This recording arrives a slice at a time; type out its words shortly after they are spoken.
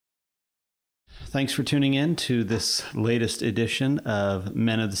Thanks for tuning in to this latest edition of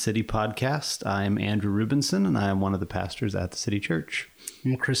Men of the City podcast. I'm Andrew Rubinson, and I am one of the pastors at the City Church.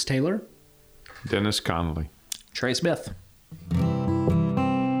 I'm Chris Taylor. Dennis Connolly. Trey Smith.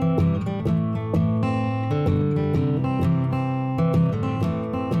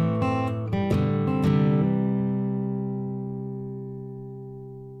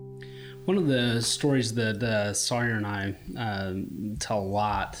 One of the stories that Sawyer and I tell a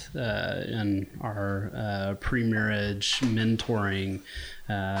lot in our pre-marriage mentoring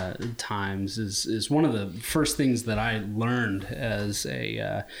times is one of the first things that I learned as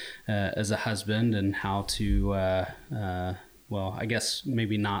a husband, and how to well, I guess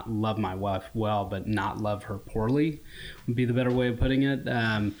maybe not love my wife well, but not love her poorly would be the better way of putting it.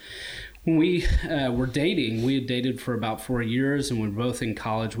 When we were dating, we had dated for about 4 years, and we were both in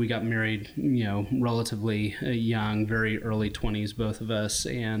college. We got married, relatively young, very early 20s, both of us.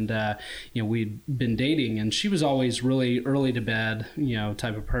 And, we'd been dating, and she was always really early to bed,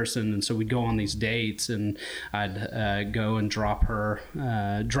 type of person. And so we'd go on these dates, and I'd go and drop her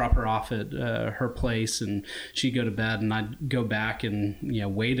off at her place, and she'd go to bed, and I'd go back and,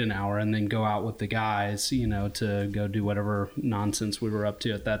 wait an hour and then go out with the guys, to go do whatever nonsense we were up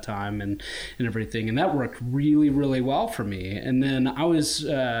to at that time. And everything. And that worked really, really well for me. And then I was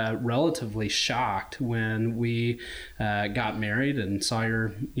relatively shocked when we got married, and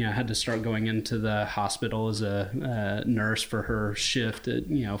Sawyer, had to start going into the hospital as a nurse for her shift at,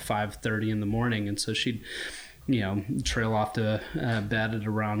 5:30 in the morning. And so she'd trail off to bed at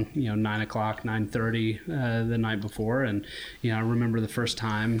around 9:30 the night before. And I remember the first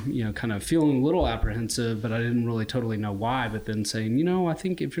time kind of feeling a little apprehensive, but I didn't really totally know why. But then saying, I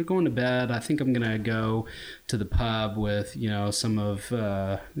think if you're going to bed, I think I'm gonna go to the pub with some of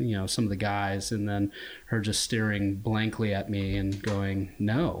the guys. And then her just staring blankly at me and going,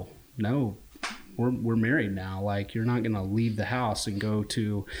 no, we're married now. Like, you're not going to leave the house and go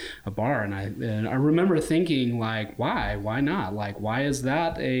to a bar. And I remember thinking, like, why not? Like, why is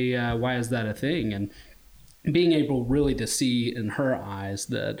that a thing? And being able really to see in her eyes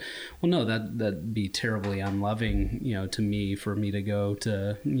that, well, no, that'd be terribly unloving, to me, for me to go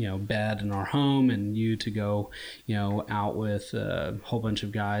to, bed in our home, and you to go, out with a whole bunch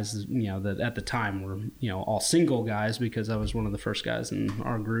of guys, that at the time were, all single guys, because I was one of the first guys in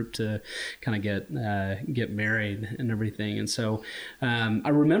our group to kind of get married and everything. And so I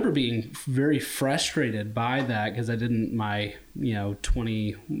remember being very frustrated by that, because my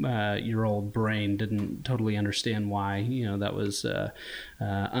 20-year-old brain didn't totally understand why, that was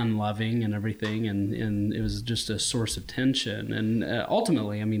unloving and everything. And it was just a source of tension. And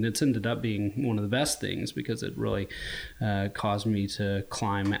ultimately, it's ended up being one of the best things, because it really caused me to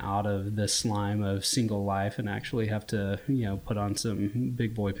climb out of the slime of single life and actually have to, put on some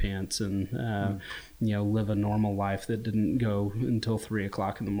big boy pants and, live a normal life that didn't go until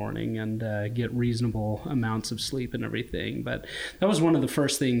 3:00 in the morning, and get reasonable amounts of sleep and everything. But that was one of the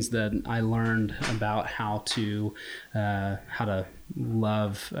first things that I learned about how to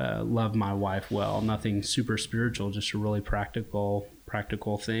love my wife well. Nothing super spiritual, just a really practical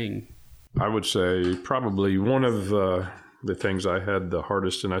thing. I would say probably one of the things I had the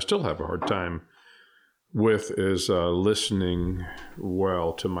hardest, and I still have a hard time with, is listening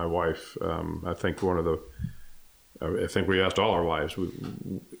well to my wife. I think we asked all our wives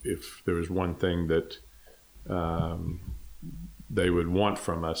if there was one thing that they would want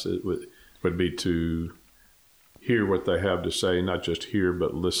from us, it would be to hear what they have to say, not just hear,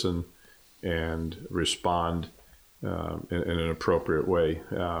 but listen and respond in an appropriate way.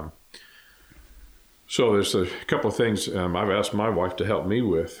 So there's a couple of things I've asked my wife to help me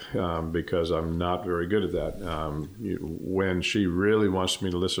with, because I'm not very good at that. When she really wants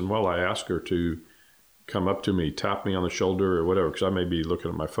me to listen well, I ask her to come up to me, tap me on the shoulder or whatever, because I may be looking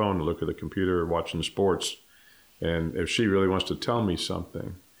at my phone, look at the computer, or watching sports. And if she really wants to tell me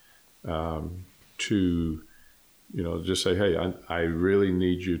something, to just say, hey, I really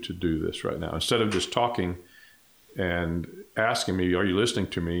need you to do this right now. Instead of just talking and asking me, are you listening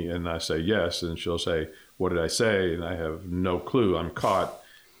to me? And I say, yes. And she'll say, what did I say? And I have no clue. I'm caught.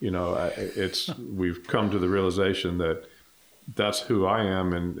 We've come to the realization that that's who I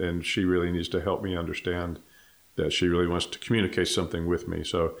am. And she really needs to help me understand that she really wants to communicate something with me.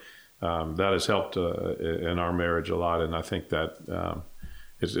 So that has helped in our marriage a lot. And I think that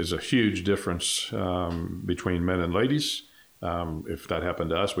is a huge difference between men and ladies. If that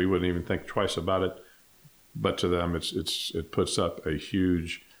happened to us, we wouldn't even think twice about it. But to them, it puts up a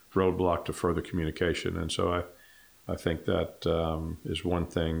huge roadblock to further communication. And so I think that is one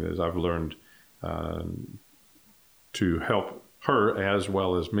thing that I've learned to help her as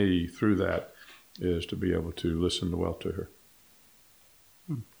well as me through that, is to be able to listen well to her.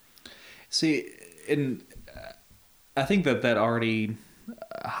 See, and I think that already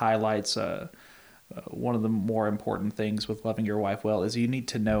highlights one of the more important things with loving your wife well is you need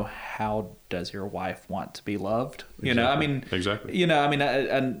to know how does your wife want to be loved. You know, I mean, exactly. You know, I mean,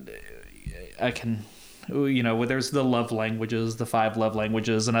 I can, you know, there's the love languages, the 5 love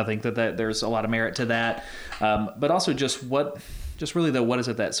languages, and I think that there's a lot of merit to that. But also just what is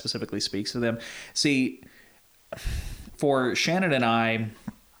it that specifically speaks to them? See, for Shannon and I.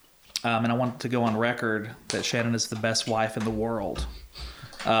 And I want to go on record that Shannon is the best wife in the world.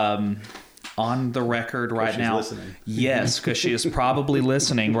 On the record right now. Listening. Yes, because she is probably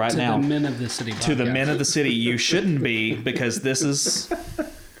lining right now. To the men of the city. To the men of the city. You shouldn't be, because this is...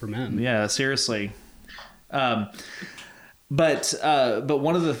 For men. Yeah, seriously. But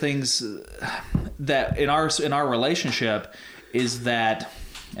one of the things that in our relationship is that,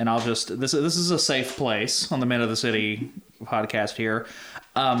 and I'll just... This is a safe place on the Men of the City podcast here.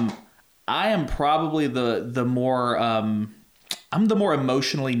 I am probably the more I'm the more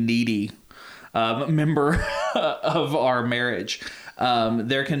emotionally needy member of our marriage.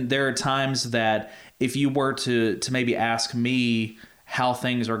 There are times that if you were to maybe ask me how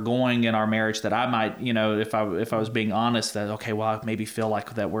things are going in our marriage, that I might, you know, if I was being honest, that okay, well, I maybe feel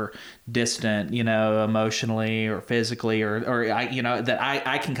like that we're distant, you know, emotionally or physically, or I, you know, that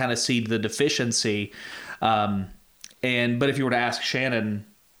I can kind of see the deficiency. But if you were to ask Shannon,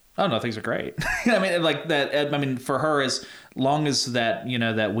 oh no, things are great. I mean, like that. I mean, for her, as long as that, you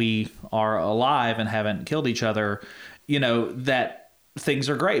know, that we are alive and haven't killed each other, you know, that things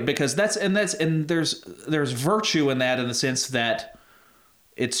are great, because there's virtue in that, in the sense that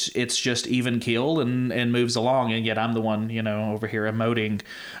it's just even keeled and moves along, and yet I'm the one, you know, over here emoting,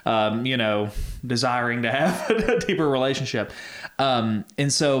 you know, desiring to have a deeper relationship,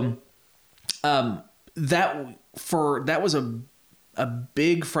 and so that was a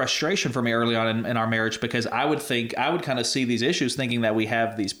big frustration for me early on in our marriage, because I would kind of see these issues thinking that we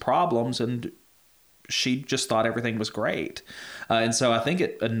have these problems, and she just thought everything was great. And so I think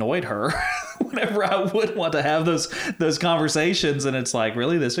it annoyed her whenever I would want to have those conversations. And it's like,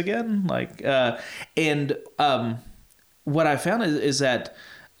 really, this again? Like, what I found is that,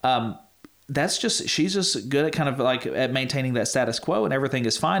 she's just good at kind of like at maintaining that status quo, and everything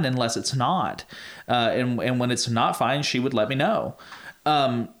is fine unless it's not. And when it's not fine, she would let me know.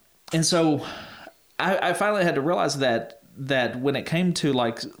 And so I finally had to realize that when it came to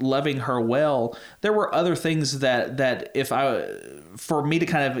like loving her well, there were other things that for me to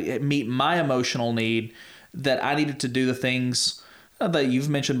kind of meet my emotional need, that I needed to do the things that you've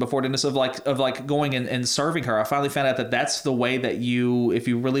mentioned before, Dennis, of like going and serving her. I finally found out that that's the way that if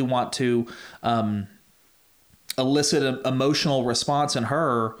you really want to elicit an emotional response in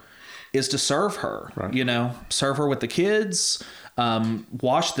her, is to serve her. Right. You know, serve her with the kids,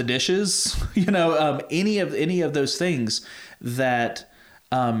 wash the dishes, you know, any of those things that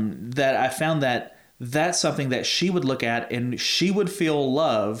I found that that's something that she would look at and she would feel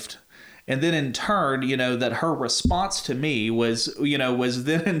loved. And then in turn, you know, that her response to me was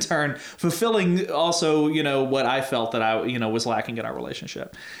then in turn fulfilling also, you know, what I felt that I, you know, was lacking in our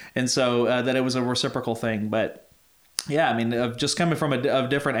relationship. And so that it was a reciprocal thing. But yeah, I mean, just coming from a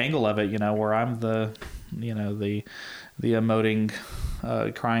different angle of it, you know, where I'm the emoting,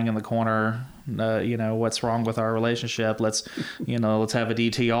 crying in the corner, you know, what's wrong with our relationship? Let's have a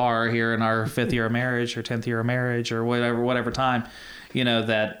DTR here in our 5th year of marriage or 10th year of marriage or whatever time, you know,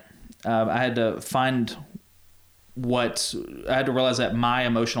 that I had to realize that my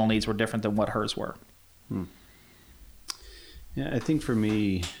emotional needs were different than what hers were. Yeah, I think for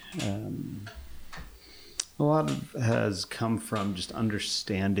me, a lot has come from just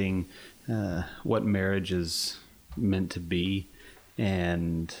understanding what marriage is meant to be.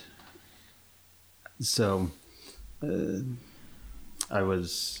 And so I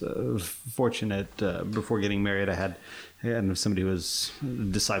was fortunate before getting married. I had somebody who was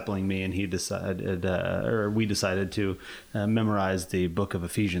discipling me, and we decided to memorize the book of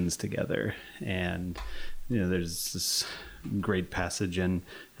Ephesians together. And, you know, there's this great passage in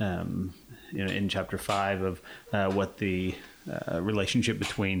chapter 5 of what the relationship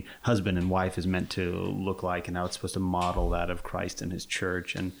between husband and wife is meant to look like, and how it's supposed to model that of Christ and his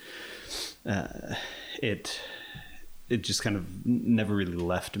church. And it just kind of never really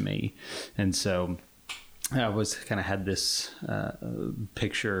left me. And so I was kind of had this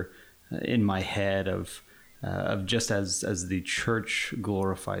picture in my head of just as the church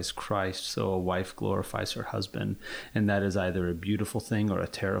glorifies Christ, so a wife glorifies her husband, and that is either a beautiful thing or a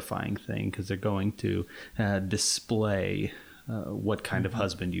terrifying thing, because they're going to display what kind of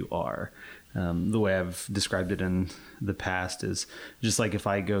husband you are. The way I've described it in the past is just like if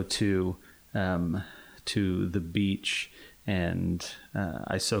I go to the beach and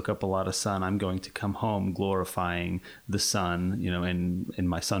I soak up a lot of sun, I'm going to come home glorifying the sun, in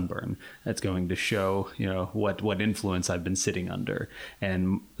my sunburn. That's going to show, what influence I've been sitting under.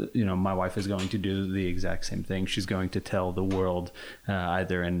 And, my wife is going to do the exact same thing. She's going to tell the world,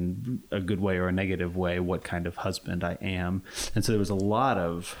 either in a good way or a negative way, what kind of husband I am. And so there was a lot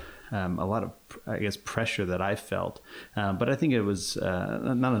of, I guess, pressure that I felt. But I think it was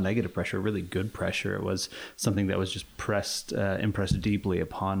not a negative pressure, really good pressure. It was something that was just impressed deeply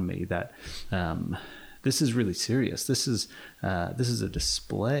upon me that this is really serious. This is a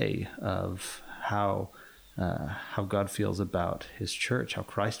display of how God feels about his church, how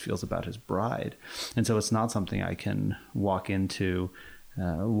Christ feels about his bride. And so it's not something I can walk into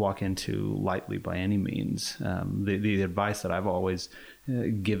lightly by any means. The advice that I've always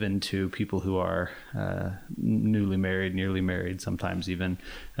given to people who are newly married, nearly married, sometimes even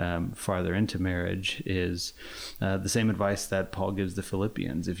farther into marriage is the same advice that Paul gives the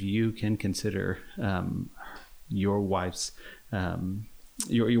Philippians. If you can consider your wife's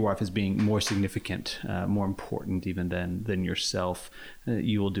your wife as being more significant, more important even than yourself,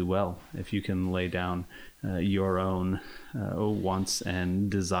 you will do well. If you can lay down your own wants and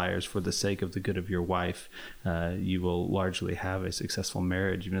desires for the sake of the good of your wife, you will largely have a successful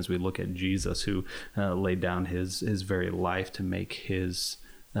marriage. Even as we look at Jesus, who laid down his very life to make his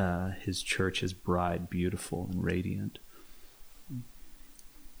church, his bride, beautiful and radiant.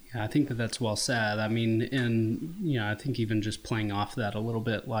 Yeah, I think that's well said. I mean, and, I think even just playing off that a little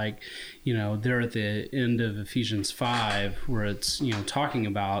bit, like, there at the end of Ephesians 5, where it's, talking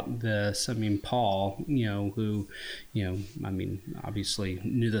about this, I mean, Paul, who, obviously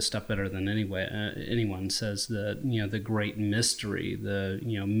knew this stuff better than anyone, says that, the great mystery, the,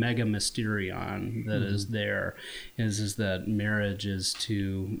 mega mysterion that is there is that marriage is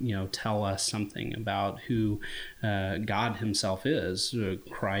to, tell us something about who God himself is,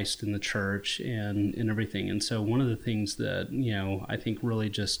 Christ in the church and everything. And so one of the things that, I think really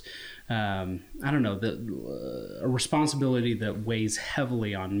just, a responsibility that weighs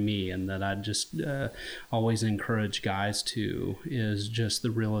heavily on me and that I just always encourage guys to is just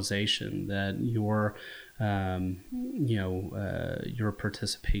the realization that your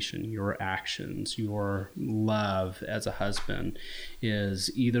participation, your actions, your love as a husband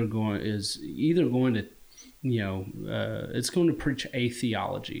is either going to it's going to preach a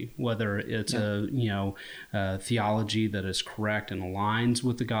theology, whether it's a theology that is correct and aligns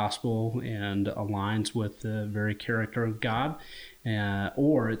with the gospel and aligns with the very character of God,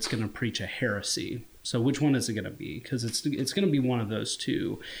 or it's going to preach a heresy. So which one is it going to be? Because it's going to be one of those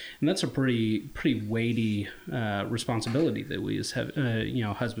two, and that's a pretty weighty responsibility that we as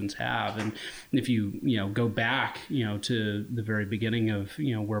husbands have. And if you go back to the very beginning of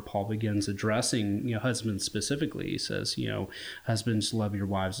where Paul begins addressing husbands specifically, he says husbands, love your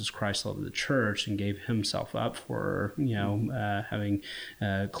wives as Christ loved the church and gave himself up for her, having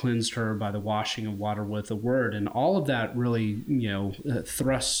cleansed her by the washing of water with the word, and all of that really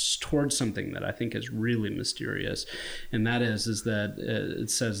thrusts towards something that I think is really mysterious, and that is that it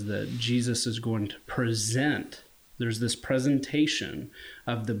says that Jesus is going to present. There's this presentation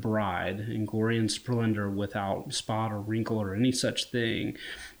of the bride in glory and splendor without spot or wrinkle or any such thing.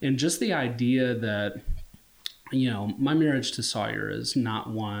 And just the idea that my marriage to Sawyer is not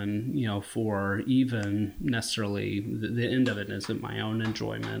one, for even necessarily the end of it isn't my own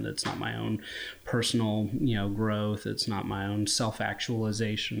enjoyment. It's not my own personal, growth. It's not my own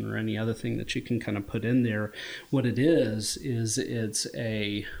self-actualization or any other thing that you can kind of put in there. What it is it's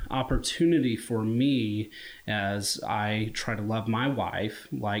a opportunity for me as I try to love my wife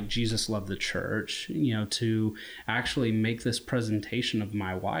like Jesus loved the church, to actually make this presentation of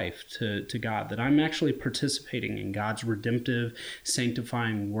my wife to God, that I'm actually participating in God's redemptive,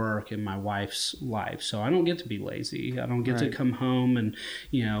 sanctifying work in my wife's life. So I don't get to be lazy. I don't get to come home and,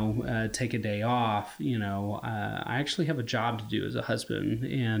 take a day off. I actually have a job to do as a husband,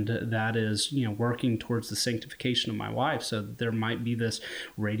 and that is, working towards the sanctification of my wife. So there might be this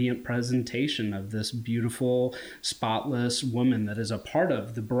radiant presentation of this beautiful, spotless woman that is a part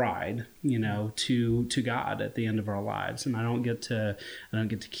of the bride, to God at the end of our lives. And I don't get to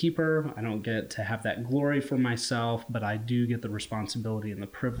keep her. I don't get to have that glory for myself, but I do get the responsibility and the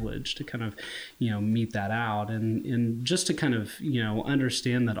privilege to kind of, mete that out and just to kind of,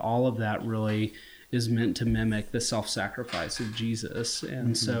 understand that all of that really is meant to mimic the self-sacrifice of Jesus.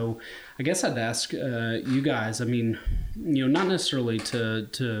 And so I guess I'd ask you guys, I mean, not necessarily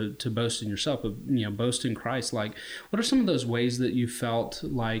to boast in yourself, but, boast in Christ. Like, what are some of those ways that you felt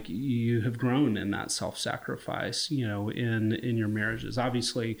like you have grown in that self-sacrifice, in your marriages?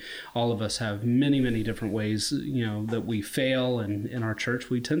 Obviously, all of us have many, many different ways, that we fail. And in our church,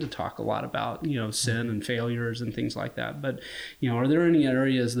 we tend to talk a lot about, sin and failures and things like that. But, are there any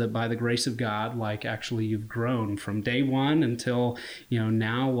areas that by the grace of God, like actually you've grown from day one until,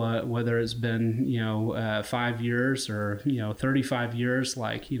 now, whether it's been, 5 years or, 35 years,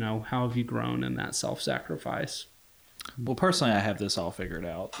 like, how have you grown in that self-sacrifice? Well, personally, I have this all figured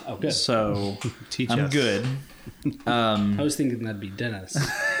out. Oh, good. So Teach I'm us. good. I was thinking that'd be Dennis.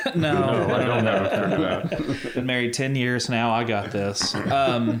 No, I don't have that. been married 10 years now. I got this.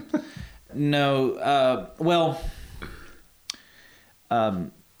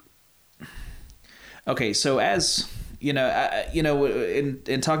 Okay. So as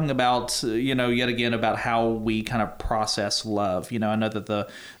in talking about, yet again about how we kind of process love, I know that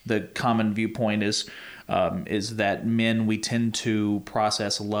the common viewpoint is that men, we tend to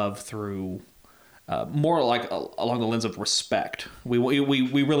process love through more like along the lens of respect. We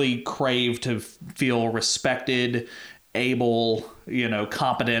really crave to feel respected, able,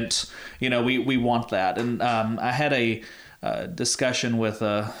 competent. We want that. And I had a discussion with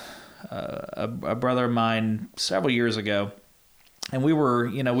a brother of mine several years ago, and we were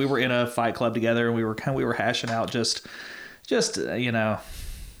in a fight club together, and we were hashing out just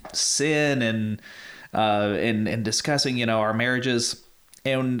sin and discussing our marriages,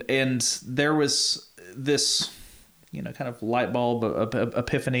 and there was this kind of light bulb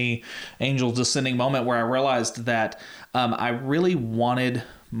epiphany, angel descending moment where I realized that I really wanted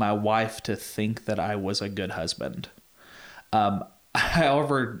my wife to think that I was a good husband.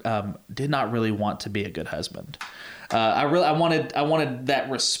 However, did not really want to be a good husband. I wanted that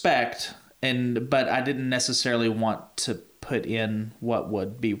respect, but I didn't necessarily want to put in what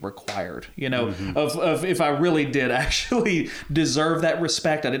would be required, of if I really did actually deserve that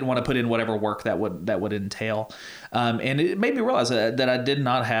respect. I didn't want to put in whatever work that would entail. And it made me realize that I did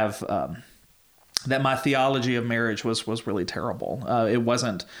not have, that my theology of marriage was really terrible. It was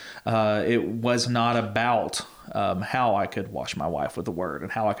not about how I could wash my wife with the word and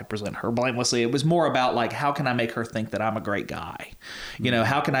how I could present her blamelessly. It was more about like, how can I make her think that I'm a great guy?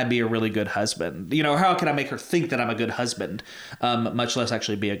 How can I be a really good husband? How can I make her think that I'm a good husband, much less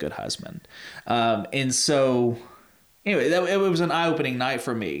actually be a good husband? And so anyway, it was an eye-opening night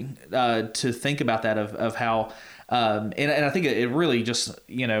for me to think about that of how, and I think it really just,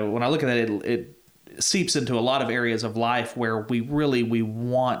 when I look at that, it seeps into a lot of areas of life where we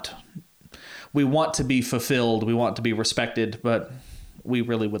want to be fulfilled, we want to be respected, but we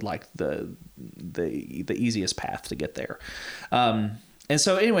really would like the easiest path to get there. And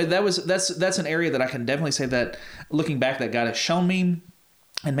so anyway, that's an area that I can definitely say that looking back, that God has shown me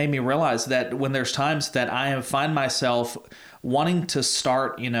and made me realize that when there's times that I find myself wanting to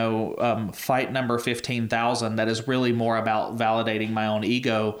start, fight number 15,000, that is really more about validating my own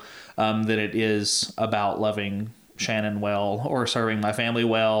ego than it is about loving Shannon well or serving my family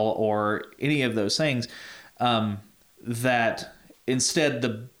well or any of those things, that instead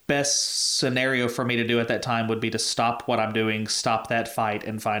the best scenario for me to do at that time would be to stop what I'm doing, stop that fight,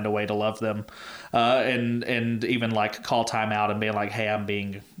 and find a way to love them, and even like call time out and be like, hey, I'm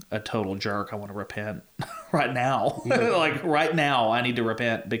being a total jerk, I want to repent right now. Like right now I need to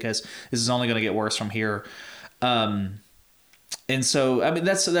repent because this is only going to get worse from here. And so, I mean,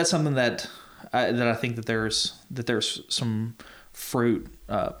 that's something that I think that there's some fruit,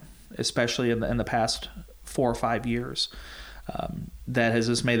 especially in the past 4 or 5 years, that has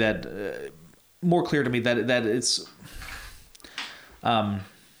just made that more clear to me that it's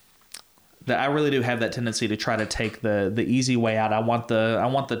that I really do have that tendency to try to take the easy way out. I want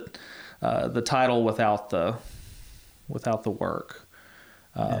the title without the work.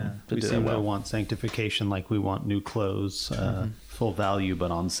 We seem to want sanctification like we want new clothes, full value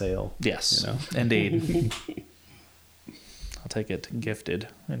but on sale. Yes, indeed. I'll take it gifted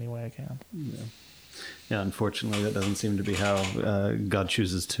any way I can. Yeah, unfortunately, that doesn't seem to be how God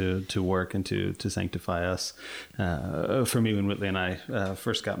chooses to work and to sanctify us. For me, when Whitley and I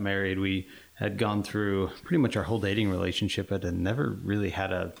first got married, we had gone through pretty much our whole dating relationship and had never really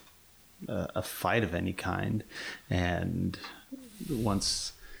had a fight of any kind. And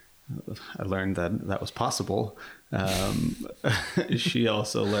once I learned that was possible, she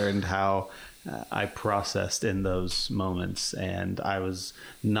also learned how I processed in those moments, and I was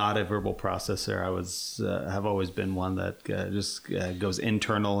not a verbal processor. I was have always been one that just goes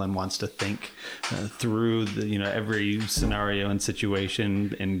internal and wants to think through every scenario and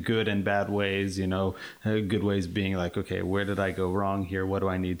situation in good and bad ways. Good ways being like, okay, where did I go wrong here? What do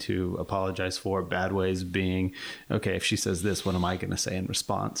I need to apologize for? Bad ways being, okay, if she says this, what am I going to say in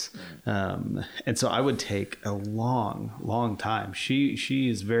response? And so I would take a long time. She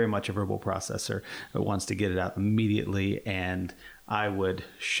is very much a verbal processor, but wants to get it out immediately, and I would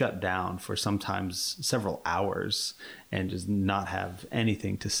shut down for sometimes several hours and just not have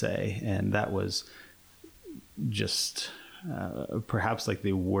anything to say. And that was just perhaps like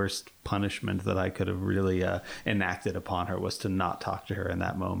the worst punishment that I could have really enacted upon her, was to not talk to her in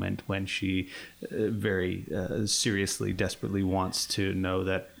that moment when she very seriously, desperately wants to know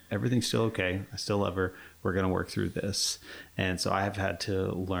that everything's still okay. I still love her. We're going to work through this. And so I have had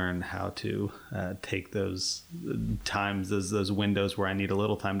to learn how to take those times, those windows where I need a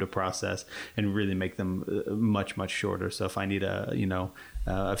little time to process, and really make them much, much shorter. So if I need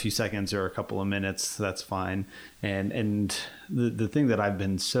a few seconds or a couple of minutes, that's fine. And the thing that I've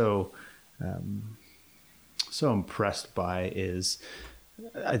been so impressed by is,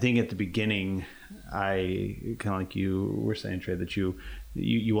 I think at the beginning, I kind of like you were saying, Trey, that you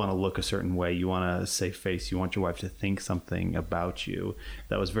want to look a certain way. You want a safe face. You want your wife to think something about you.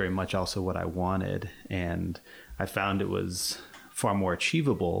 That was very much also what I wanted. And I found it was far more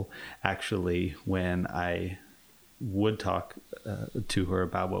achievable, actually, when I would talk to her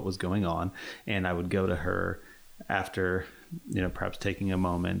about what was going on. And I would go to her after, perhaps taking a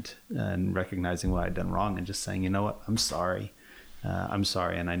moment and recognizing what I'd done wrong and just saying, you know what, I'm sorry. I'm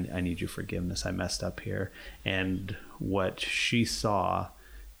sorry, and I need your forgiveness. I messed up here. And what she saw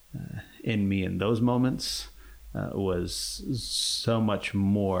in me in those moments was so much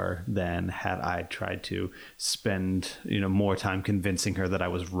more than had I tried to spend more time convincing her that I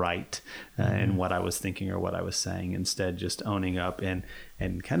was right in what I was thinking or what I was saying. Instead, just owning up and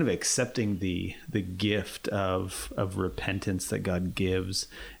kind of accepting the gift of repentance that God gives,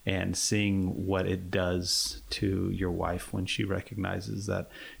 and seeing what it does to your wife when she recognizes that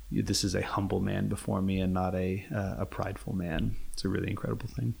this is a humble man before me and not a prideful man. It's a really incredible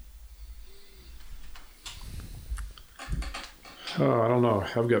thing. Oh, I don't know.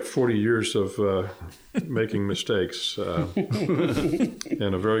 I've got 40 years of making mistakes and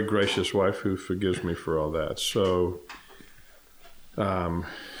a very gracious wife who forgives me for all that. So, one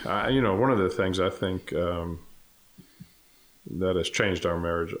of the things I think that has changed our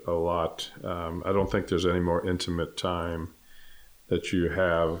marriage a lot, I don't think there's any more intimate time that you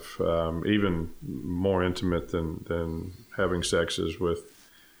have, even more intimate than having sex, is with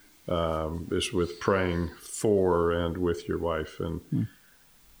praying for and with your wife. And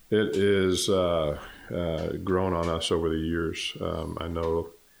it is grown on us over the years. I know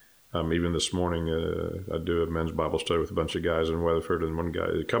even this morning I do a men's Bible study with a bunch of guys in Weatherford, and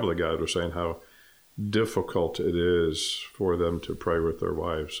a couple of the guys were saying how difficult it is for them to pray with their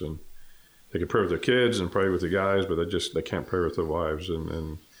wives. And they can pray with their kids and pray with the guys, but they can't pray with their wives.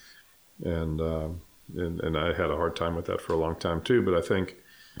 And I had a hard time with that for a long time too. But I think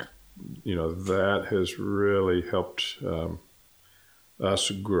that has really helped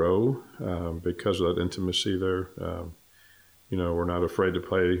us grow because of that intimacy there. We're not afraid to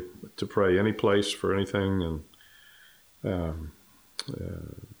pray any place for anything, and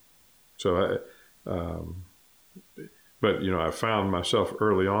but I found myself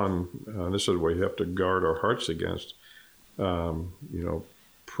early on. This is what you have to guard our hearts against.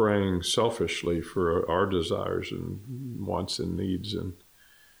 Praying selfishly for our desires and wants and needs, and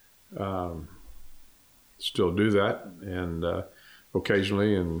still do that, and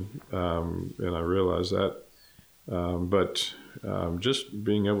occasionally, and I realize that. But just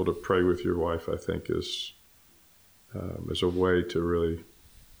being able to pray with your wife, I think, is a way to really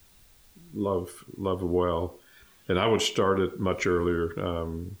love well. And I would start it much earlier.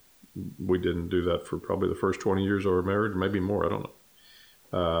 We didn't do that for probably the first 20 years of our marriage, maybe more. I don't know.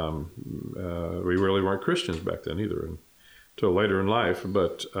 We really weren't Christians back then either, until later in life.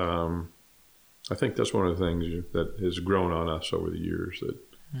 But I think that's one of the things that has grown on us over the years, that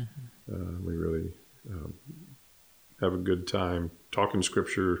we really have a good time talking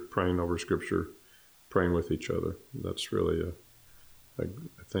Scripture, praying over Scripture, praying with each other. That's really a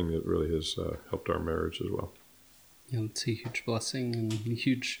thing that really has helped our marriage as well. It's a huge blessing and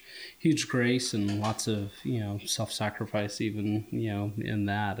huge grace, and lots of self-sacrifice even in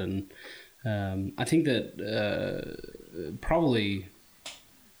that. And I think that probably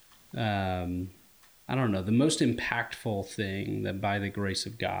I I don't know, the most impactful thing that by the grace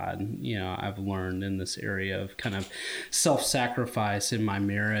of God, I've learned in this area of kind of self-sacrifice in my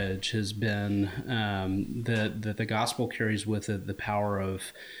marriage has been that the gospel carries with it the power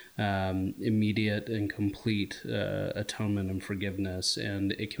of immediate and complete atonement and forgiveness,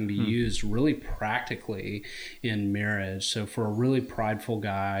 and it can be used really practically in marriage. So for a really prideful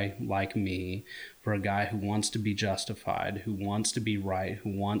guy like me, for a guy who wants to be justified, who wants to be right,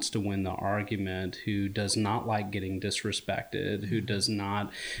 who wants to win the argument, who does not like getting disrespected, who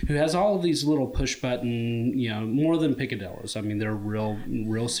has all of these little push button, more than picadillos. I mean, they're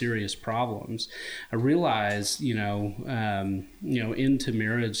real serious problems. I realized, into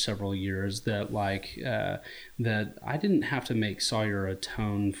marriage several years that that I didn't have to make Sawyer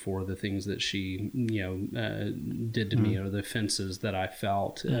atone for the things that she, did to me, or the offenses that I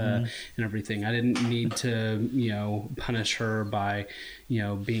felt and everything. I didn't need to, punish her by,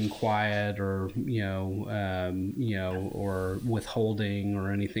 being quiet or, or withholding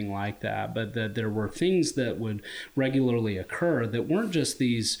or anything like that. But that there were things that would regularly occur that weren't just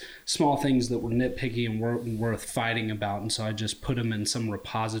these small things that were nitpicky and weren't worth fighting about. And so I just put them in some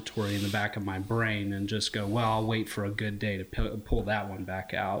repository in the back of my brain and just go, well, I'll wait for a good day to pull that one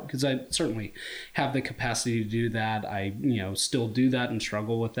back out, because I certainly have the capacity to do that. I still do that and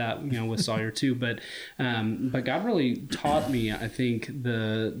struggle with that with Sawyer too, but God really taught me, I think,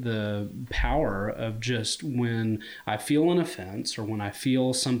 the power of just when I feel an offense or when I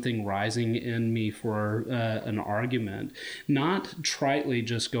feel something rising in me for an argument, not tritely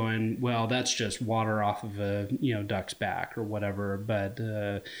just going, well, that's just water off of a duck's back or whatever, but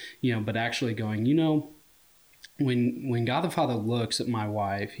but actually going, when God the Father looks at my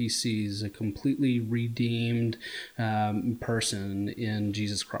wife, he sees a completely redeemed person in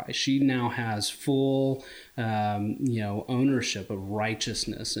Jesus Christ. She now has full, ownership of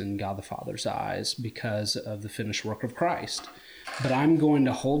righteousness in God the Father's eyes because of the finished work of Christ. But I'm going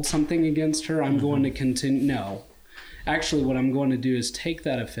to hold something against her. I'm going to continue. No. Actually, what I'm going to do is take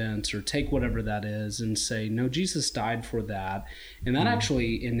that offense or take whatever that is and say, no, Jesus died for that. And that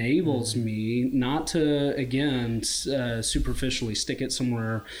actually enables me not to, again, superficially stick it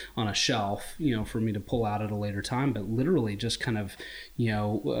somewhere on a shelf, for me to pull out at a later time, but literally just kind of,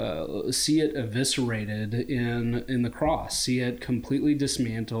 see it eviscerated in the cross, see it completely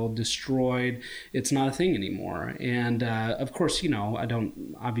dismantled, destroyed. It's not a thing anymore. And of course, I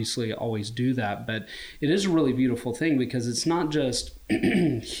don't obviously always do that, but it is a really beautiful thing, because it's not just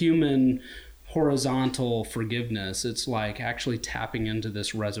human horizontal forgiveness. It's like actually tapping into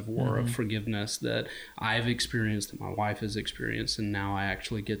this reservoir of forgiveness that I've experienced, that my wife has experienced, and now I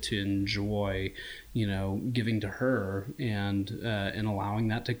actually get to enjoy, giving to her and allowing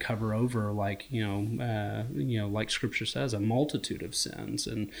that to cover over, like like Scripture says, a multitude of sins.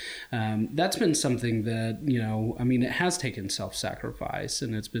 And that's been something that it has taken self-sacrifice,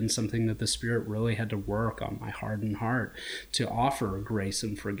 and it's been something that the Spirit really had to work on my hardened heart to offer grace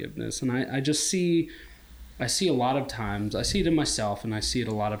and forgiveness. And I just see a lot of times, I see it in myself, and I see it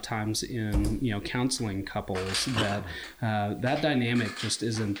a lot of times in, counseling couples, that that dynamic just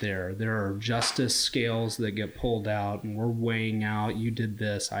isn't there. There are justice scales that get pulled out, and we're weighing out, you did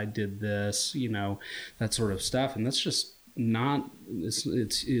this, I did this, that sort of stuff. And that's just not,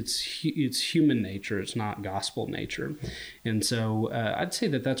 it's human nature. It's not gospel nature. And so I'd say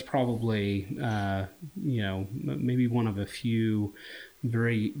that that's probably, maybe one of a few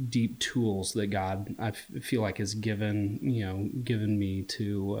very deep tools that God, I feel like, has given me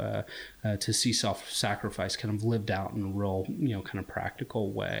to see self-sacrifice kind of lived out in a real, kind of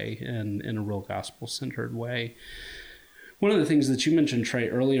practical way and in a real gospel-centered way. One of the things that you mentioned, Trey,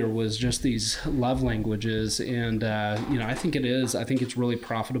 earlier was just these love languages, and I think it's really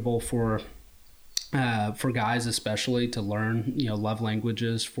profitable for guys especially to learn, love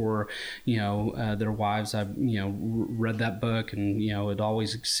languages for, their wives. I've, read that book, and, it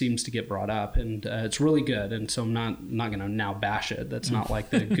always seems to get brought up, and it's really good. And so I'm not going to now bash it. That's not like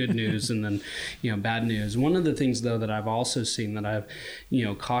the good news and then, bad news. One of the things, though, that I've also seen that I've,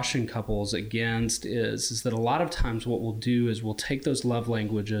 cautioned couples against is that a lot of times what we'll do is we'll take those love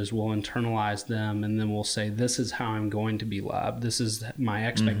languages, we'll internalize them, and then we'll say, this is how I'm going to be loved. This is my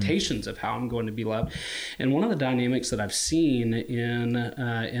expectations of how I'm going to be loved. And one of the dynamics that I've seen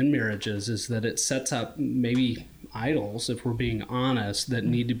in marriages is that it sets up maybe idols, if we're being honest, that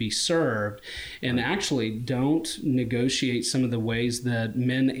need to be served, and actually don't negotiate some of the ways that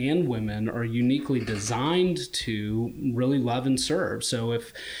men and women are uniquely designed to really love and serve. So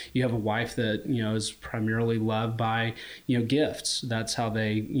if you have a wife that, is primarily loved by, gifts, that's how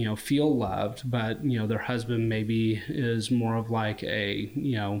they, feel loved, but, their husband maybe is more of like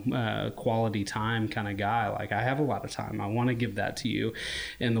a, quality time kind of guy. Like, I have a lot of time. I want to give that to you.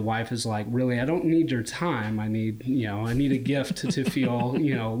 And the wife is like, really, I don't need your time. I need a gift to feel,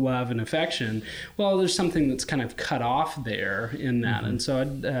 love and affection. Well, there's something that's kind of cut off there in that. And so,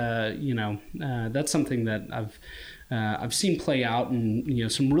 that's something that I've seen play out in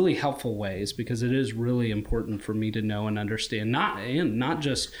some really helpful ways, because it is really important for me to know and understand not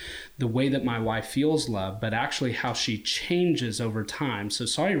just the way that my wife feels love, but actually how she changes over time. So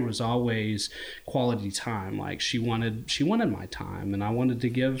Sawyer was always quality time. Like, she wanted my time, and I wanted to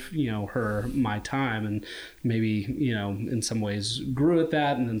give her my time, and maybe in some ways grew at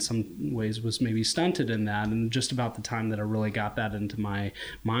that, and in some ways was maybe stunted in that. And just about the time that I really got that into my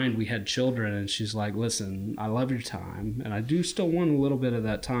mind, we had children, and she's like, listen, I love your time, and I do still want a little bit of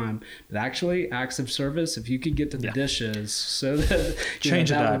that time, but actually acts of service, if you could get to the dishes, so that change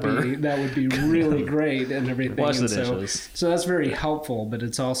a diaper, that would be really great, and everything. Wash the and dishes. So that's very helpful, but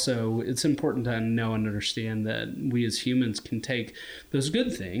it's important to know and understand that we as humans can take those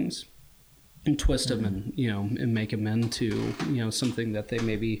good things and twist them and and make them into something that they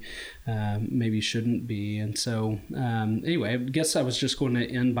maybe shouldn't be. And so anyway, I guess I was just going to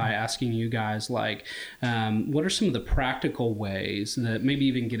end by asking you guys, like, what are some of the practical ways that, maybe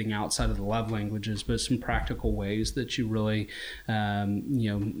even getting outside of the love languages, but some practical ways that you really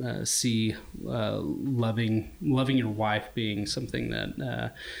see loving your wife being something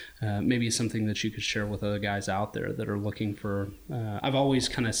that maybe is something that you could share with other guys out there that are looking for. I've always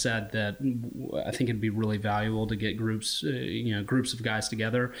kind of said that I think it'd be really valuable to get groups of guys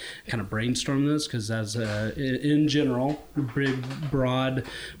together, kind of brainstorm this, because as in general, big broad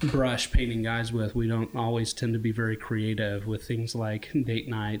brush painting guys with, we don't always tend to be very creative with things like date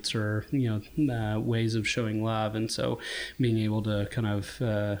nights or ways of showing love. And so being able to kind of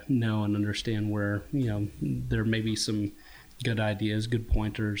know and understand where there may be some good ideas, good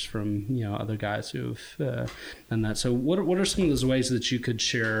pointers from other guys who've done that. So what are some of those ways that you could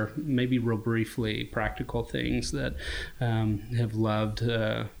share, maybe real briefly, practical things that have loved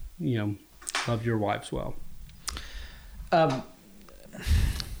your wives well?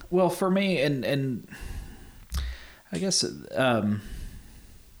 Well, for me, and I guess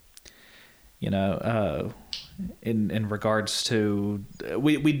in regards to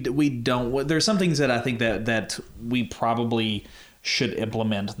we don't, there's some things that I think that we probably should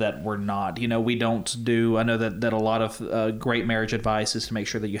implement that we're not. We don't do. I know that a lot of great marriage advice is to make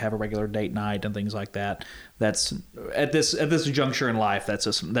sure that you have a regular date night and things like that. That's at this juncture in life,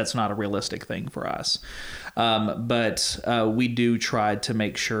 that's not a realistic thing for us. But we do try to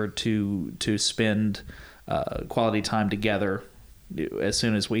make sure to spend quality time together as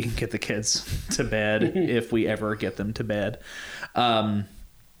soon as we can get the kids to bed, if we ever get them to bed.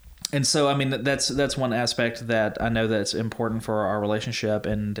 And so, I mean, that's one aspect that I know that's important for our relationship.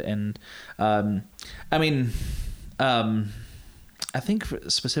 And I think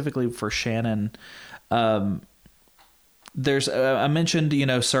specifically for Shannon, there's I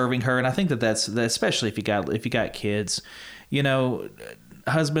mentioned serving her, and I think that's especially if you got kids,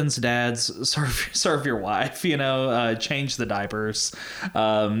 husbands, dads, serve your wife, change the diapers,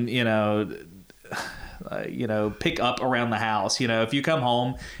 pick up around the house. If you come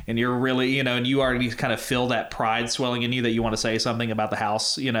home and you're really, and you already kind of feel that pride swelling in you that you want to say something about the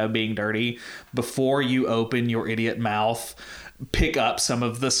house, being dirty, before you open your idiot mouth, pick up some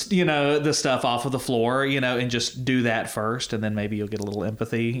of the stuff off of the floor, and just do that first, and then maybe you'll get a little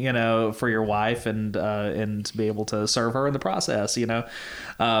empathy, for your wife, and be able to serve her in the process,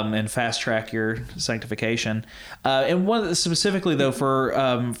 and fast track your sanctification. And one specifically though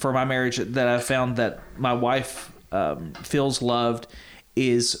for my marriage that I found that my wife feels loved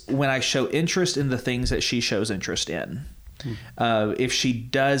is when I show interest in the things that she shows interest in. If she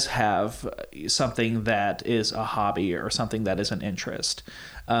does have something that is a hobby or something that is an interest,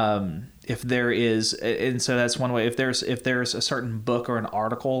 if there is, and so that's one way. If there's a certain book or an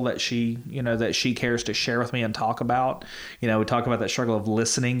article that she cares to share with me and talk about, we talk about that struggle of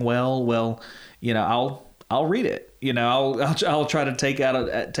listening well, I'll read it. I'll try to take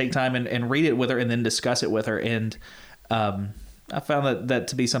time and read it with her, and then discuss it with her. And I found that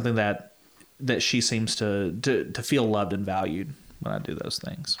to be something that she seems to feel loved and valued when I do those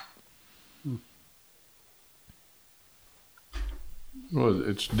things. Well,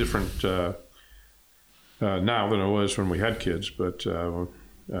 it's different now than I was when we had kids. But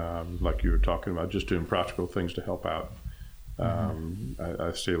like you were talking about, just doing practical things to help out.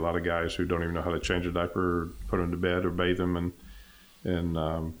 I see a lot of guys who don't even know how to change a diaper, or put them to bed, or bathe them, and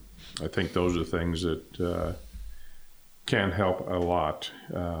I think those are things that can help a lot.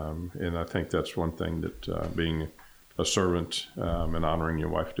 And I think that's one thing that being a servant and honoring your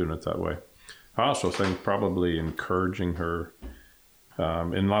wife, doing it that way. I also think probably encouraging her in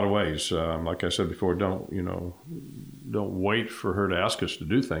a lot of ways. Like I said before, don't wait for her to ask us to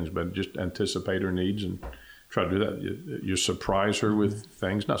do things, but just anticipate her needs and try to do that. You surprise her with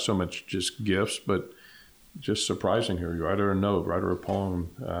things, not so much just gifts, but just surprising her. You write her a note, write her a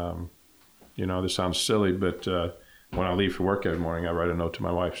poem. This sounds silly, but when I leave for work every morning, I write a note to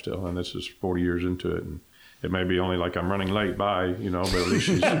my wife still, and this is 40 years into it. And it may be only like I'm running late, bye, but at least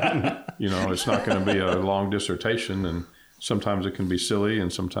she's, it's not going to be a long dissertation. And sometimes it can be silly,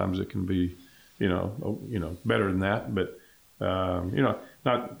 and sometimes it can be, better than that. But,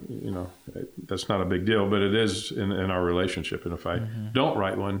 that's not a big deal, but it is in our relationship. And if I don't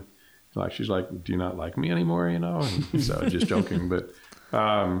write one, she's like, do you not like me anymore? And so just joking, but,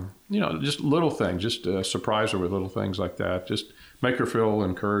 just little things, just surprise her with little things like that. Just make her feel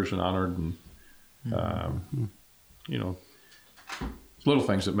encouraged and honored, and, little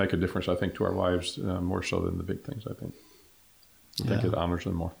things that make a difference, I think, to our lives, more so than the big things, I think. I think it honors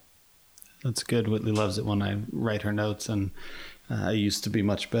them more. That's good. Whitley loves it when I write her notes, and I used to be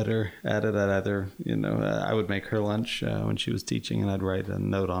much better at it. I'd either, I would make her lunch when she was teaching, and I'd write a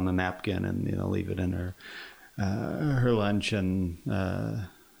note on a napkin and, leave it in her lunch. And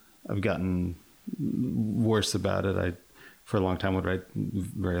I've gotten worse about it. I, for a long time, would write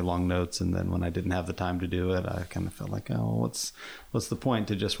very long notes, and then when I didn't have the time to do it, I kind of felt like, oh, what's the point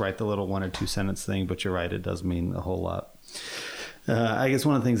to just write the little 1 or 2 sentence thing? But you're right, it does mean a whole lot. I guess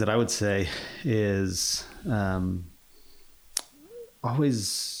one of the things that I would say is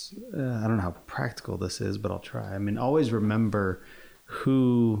always, I don't know how practical this is, but I'll try. I mean, always remember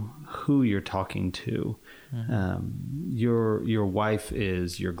who you're talking to. Your wife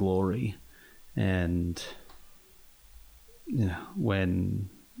is your glory, and when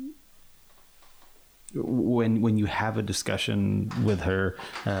you have a discussion with her,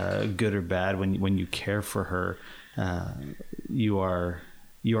 good or bad, when you care for her, you are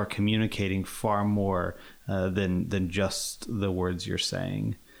communicating far more than just the words you're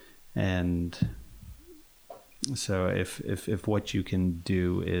saying. And so if what you can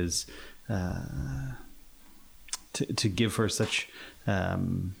do is to give her such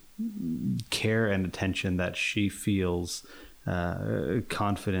care and attention that she feels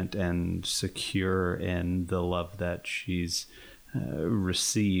confident and secure in the love that she's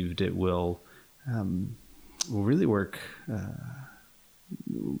received, it will really work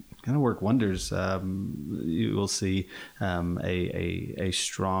wonders. You will see a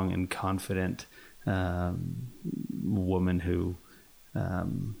strong and confident woman who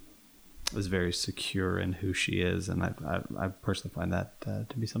is very secure in who she is, and I personally find that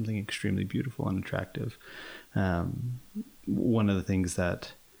to be something extremely beautiful and attractive. One of the things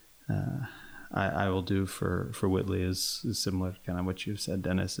that I will do for Whitley is similar to kind of what you've said,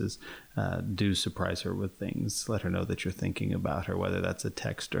 Dennis, is do surprise her with things. Let her know that you're thinking about her, whether that's a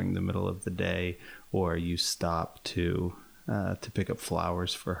text during the middle of the day, or you stop to pick up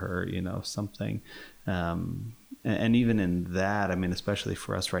flowers for her, something. And even in that, I mean, especially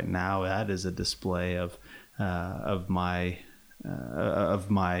for us right now, that is a display of my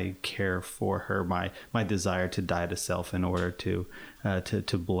care for her, my desire to die to self in order to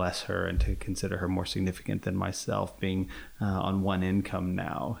bless her and to consider her more significant than myself. Being on one income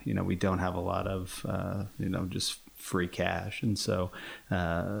now, we don't have a lot of just free cash, and so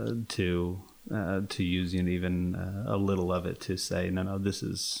to use even a little of it to say, no, this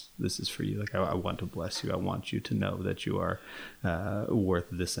is for you. Like I want to bless you. I want you to know that you are worth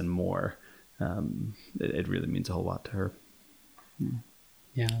this and more. It really means a whole lot to her.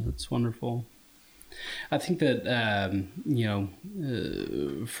 Yeah, that's wonderful. I think that,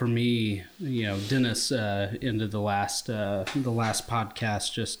 for me, Dennis ended the last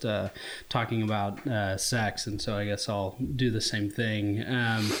podcast just talking about sex. And so I guess I'll do the same thing.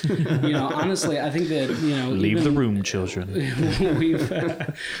 Honestly, I think that, leave the room, children.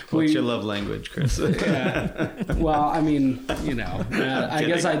 What's your love language, Chris? Well, I mean, I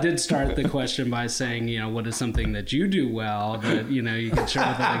guess I did start the question by saying, what is something that you do well that, you can share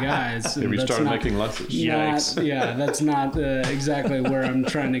with other guys? Have you started making unless it's That's not exactly where I'm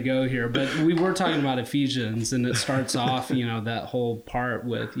trying to go here. But we were talking about Ephesians, and it starts off, that whole part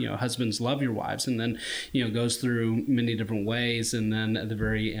with, husbands, love your wives, and then, goes through many different ways. And then at the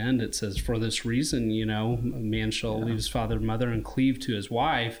very end, it says, for this reason, a man shall leave his father and mother and cleave to his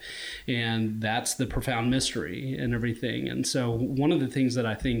wife. And that's the profound mystery and everything. And so one of the things that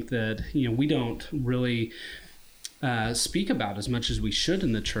I think that, we don't really speak about as much as we should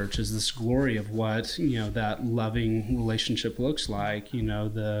in the church is this glory of what that loving relationship looks like.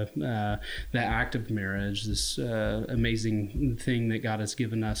 The act of marriage, this amazing thing that God has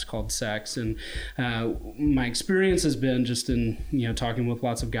given us called sex. And my experience has been just in talking with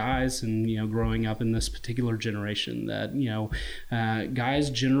lots of guys and growing up in this particular generation that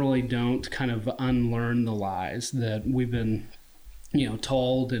guys generally don't kind of unlearn the lies that we've been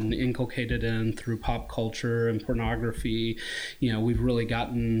told and inculcated in through pop culture and pornography. We've really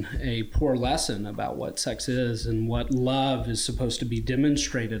gotten a poor lesson about what sex is and what love is supposed to be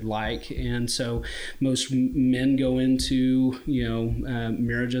demonstrated like. And so most men go into,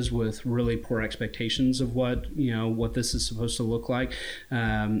 marriages with really poor expectations of what this is supposed to look like,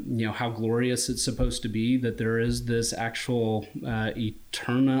 how glorious it's supposed to be, that there is this actual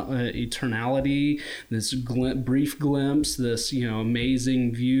eternality, this brief glimpse, this,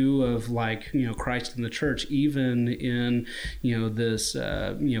 amazing view of Christ in the church, even in this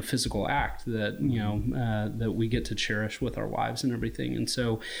physical act that that we get to cherish with our wives and everything. And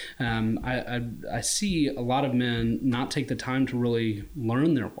so I see a lot of men not take the time to really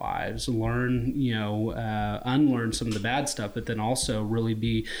learn their wives, unlearn some of the bad stuff, but then also really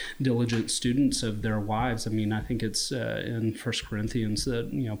be diligent students of their wives. I mean, I think it's in 1 Corinthians that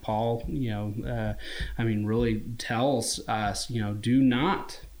Paul really tells us do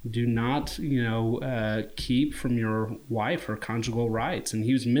not keep from your wife her conjugal rights. And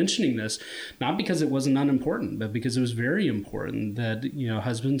he was mentioning this not because it wasn't unimportant, but because it was very important that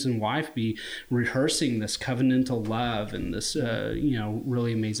husbands and wife be rehearsing this covenantal love and this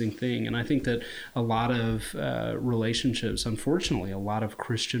really amazing thing. And I think that a lot of relationships, unfortunately, a lot of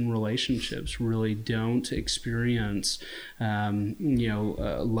Christian relationships really don't experience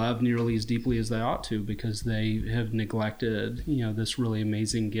love nearly as deeply as they ought to, because they have neglected this really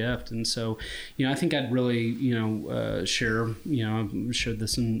amazing gift. And so I think I'd really share I've shared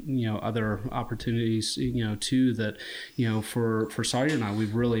this in other opportunities too, that for Sawyer and I,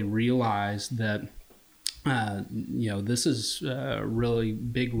 we've really realized that this is a really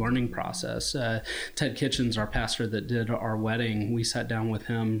big learning process. Ted Kitchens, our pastor that did our wedding, we sat down with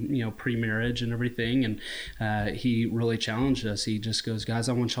him, pre-marriage and everything. And he really challenged us. He just goes, guys,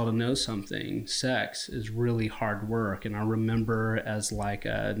 I want y'all to know something. Sex is really hard work. And I remember as like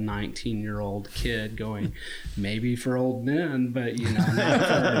a 19-year-old kid going, maybe for old men, but,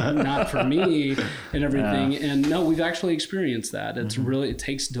 not for me and everything. And no, we've actually experienced that. It's really, it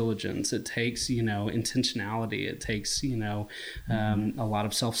takes diligence. It takes, intentionality. It takes, a lot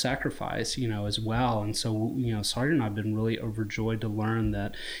of self-sacrifice, as well. And so, Sawyer and I have been really overjoyed to learn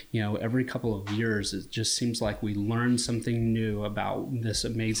that, every couple of years, it just seems like we learn something new about this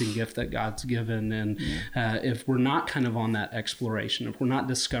amazing gift that God's given. And if we're not kind of on that exploration, if we're not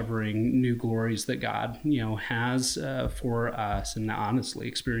discovering new glories that God, has for us, and honestly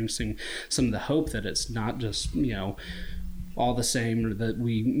experiencing some of the hope that it's not just, all the same, or that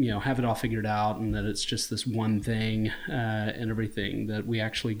we have it all figured out, and that it's just this one thing and everything, that we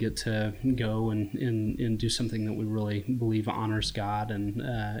actually get to go and do something that we really believe honors God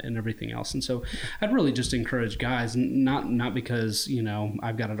and everything else. And so I'd really just encourage guys, not because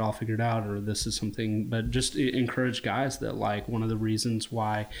I've got it all figured out or this is something, but just encourage guys that one of the reasons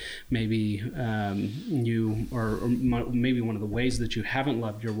why maybe you or maybe one of the ways that you haven't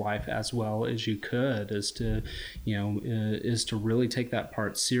loved your wife as well as you could is to is to really take that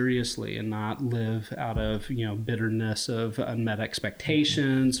part seriously and not live out of bitterness of unmet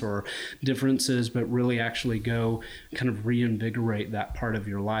expectations or differences, but really actually go kind of reinvigorate that part of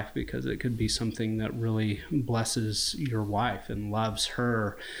your life, because it could be something that really blesses your wife and loves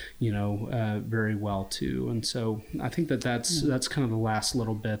her very well too. And so I think that's kind of the last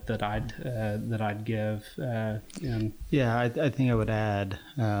little bit that I'd give. I think I would add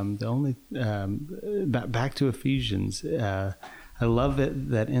the only back to Ephesians. I love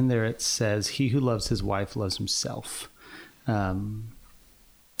it that in there it says, "He who loves his wife loves himself."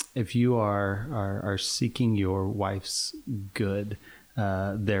 If you are seeking your wife's good,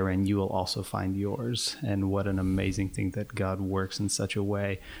 therein you will also find yours. And what an amazing thing that God works in such a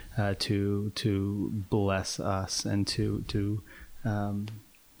way to bless us and to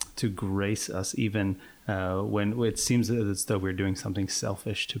to grace us even when it seems as though we're doing something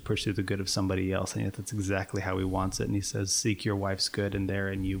selfish to pursue the good of somebody else. And yet that's exactly how he wants it. And he says, seek your wife's good, and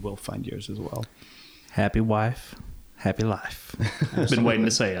therein you will find yours as well. Happy wife, happy life. I've been waiting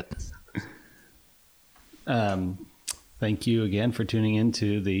to say it. Thank you again for tuning in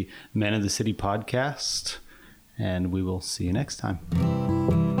to the Men of the City podcast, and we will see you next time.